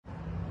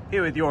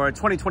Here with your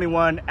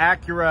 2021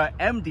 Acura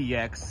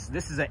MDX.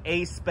 This is an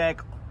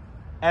A-Spec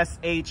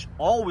SH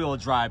all-wheel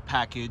drive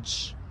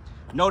package.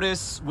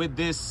 Notice with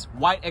this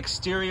white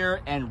exterior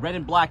and red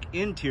and black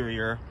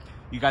interior,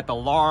 you got the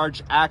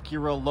large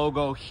Acura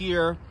logo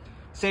here,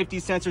 safety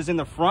sensors in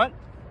the front.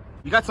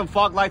 You got some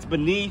fog lights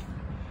beneath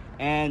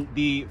and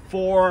the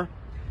 4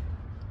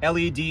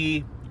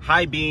 LED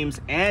high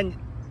beams and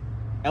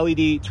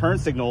LED turn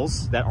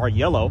signals that are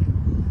yellow.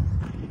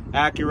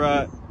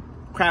 Acura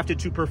crafted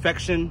to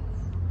perfection.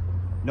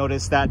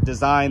 Notice that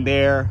design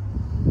there.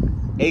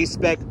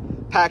 A-Spec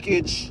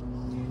package.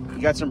 You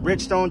got some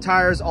Bridgestone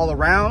tires all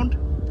around.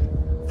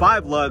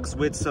 5 lugs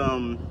with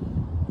some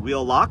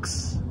wheel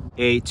locks.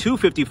 A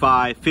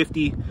 255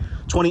 50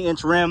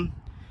 20-inch rim.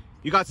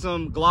 You got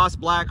some gloss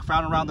black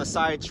found around the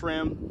side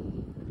trim.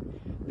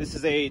 This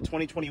is a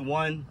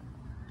 2021.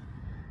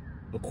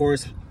 Of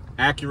course,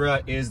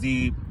 Acura is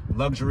the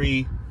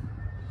luxury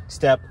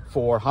step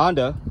for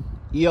Honda.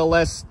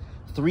 ELS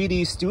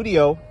 3D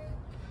Studio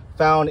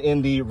found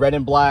in the red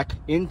and black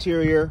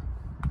interior,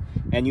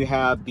 and you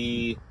have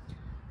the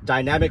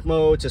dynamic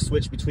mode to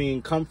switch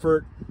between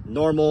comfort,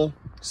 normal,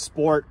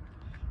 sport,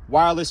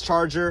 wireless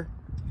charger,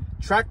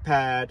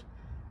 trackpad,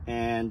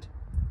 and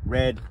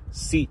red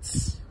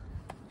seats.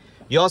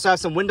 You also have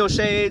some window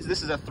shades.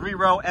 This is a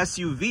 3-row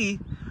SUV.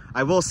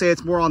 I will say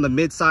it's more on the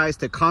mid-size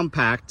to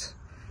compact,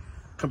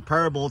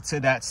 comparable to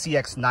that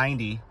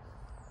CX-90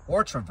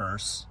 or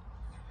Traverse.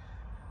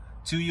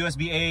 2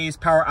 USB-A's,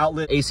 power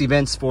outlet, AC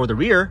vents for the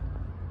rear.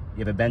 You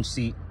have a bench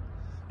seat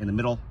in the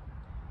middle,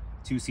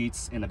 2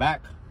 seats in the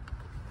back.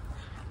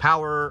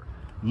 Power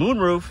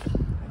moonroof,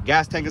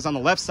 gas tank is on the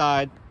left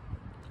side.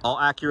 All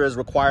Acuras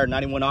require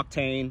 91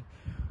 octane.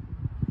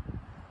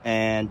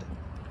 And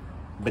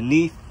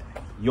beneath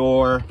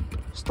your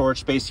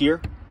storage space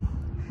here.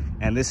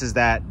 And this is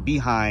that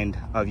behind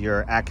of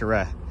your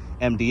Acura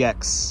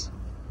MDX.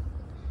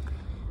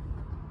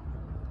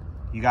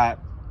 You got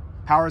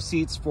power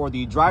seats for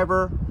the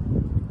driver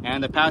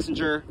and the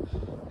passenger,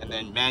 and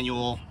then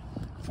manual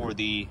for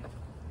the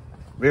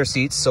rear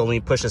seats. So let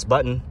me push this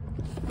button,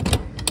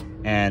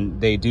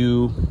 and they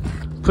do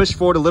push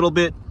forward a little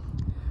bit,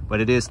 but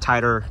it is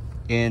tighter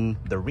in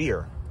the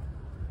rear.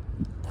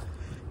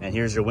 And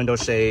here's your window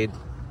shade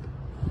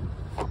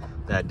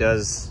that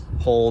does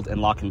hold and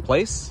lock in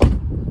place.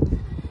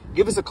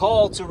 Give us a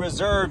call to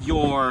reserve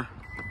your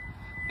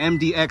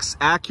MDX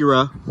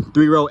Acura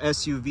 3-row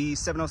SUV,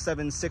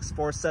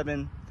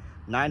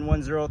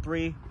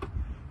 707-647-9103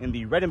 in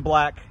the red and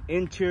black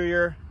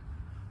interior,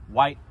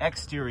 white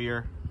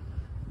exterior.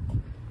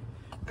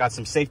 Got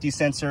some safety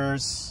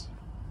sensors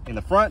in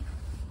the front,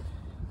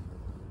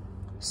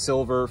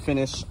 silver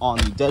finish on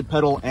the dead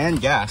pedal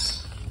and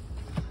gas.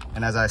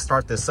 And as I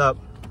start this up,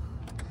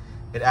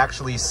 it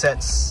actually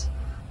sets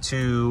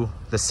to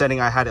the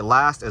setting I had it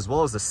last, as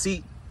well as the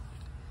seat.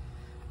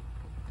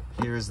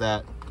 Here's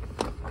that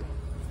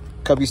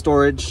cubby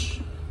storage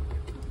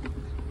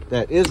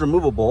that is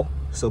removable,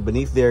 so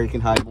beneath there you can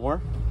hide more.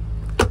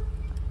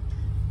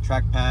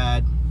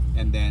 Trackpad,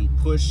 and then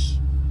push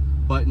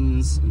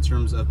buttons in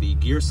terms of the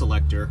gear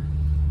selector.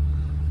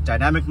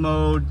 Dynamic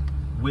mode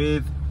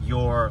with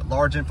your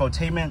large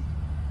infotainment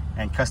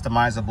and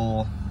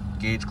customizable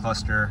gauge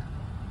cluster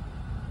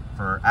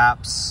for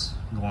apps,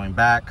 going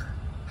back,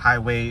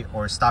 highway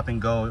or stop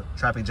and go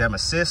traffic jam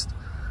assist,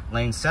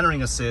 lane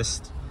centering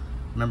assist.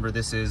 Remember,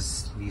 this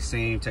is the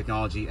same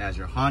technology as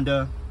your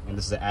Honda, and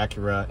this is the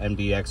Acura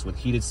MDX with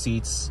heated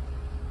seats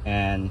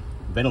and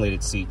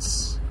ventilated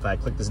seats. If I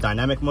click this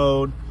dynamic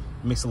mode,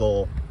 it makes a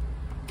little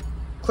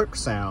click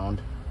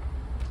sound.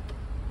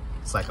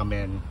 It's like I'm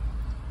in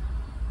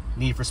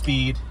Need for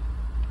Speed,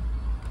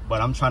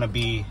 but I'm trying to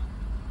be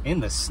in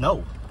the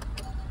snow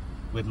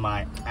with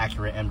my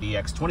Acura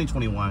MDX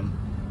 2021.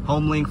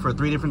 Home link for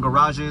 3 different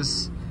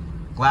garages,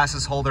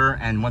 glasses holder,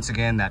 and once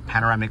again, that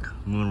panoramic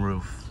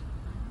moonroof.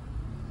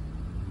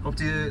 Hope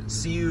to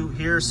see you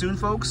here soon,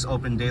 folks.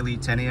 Open daily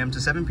 10 a.m.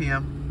 to 7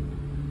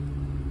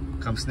 p.m.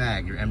 Come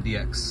snag your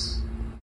MDX.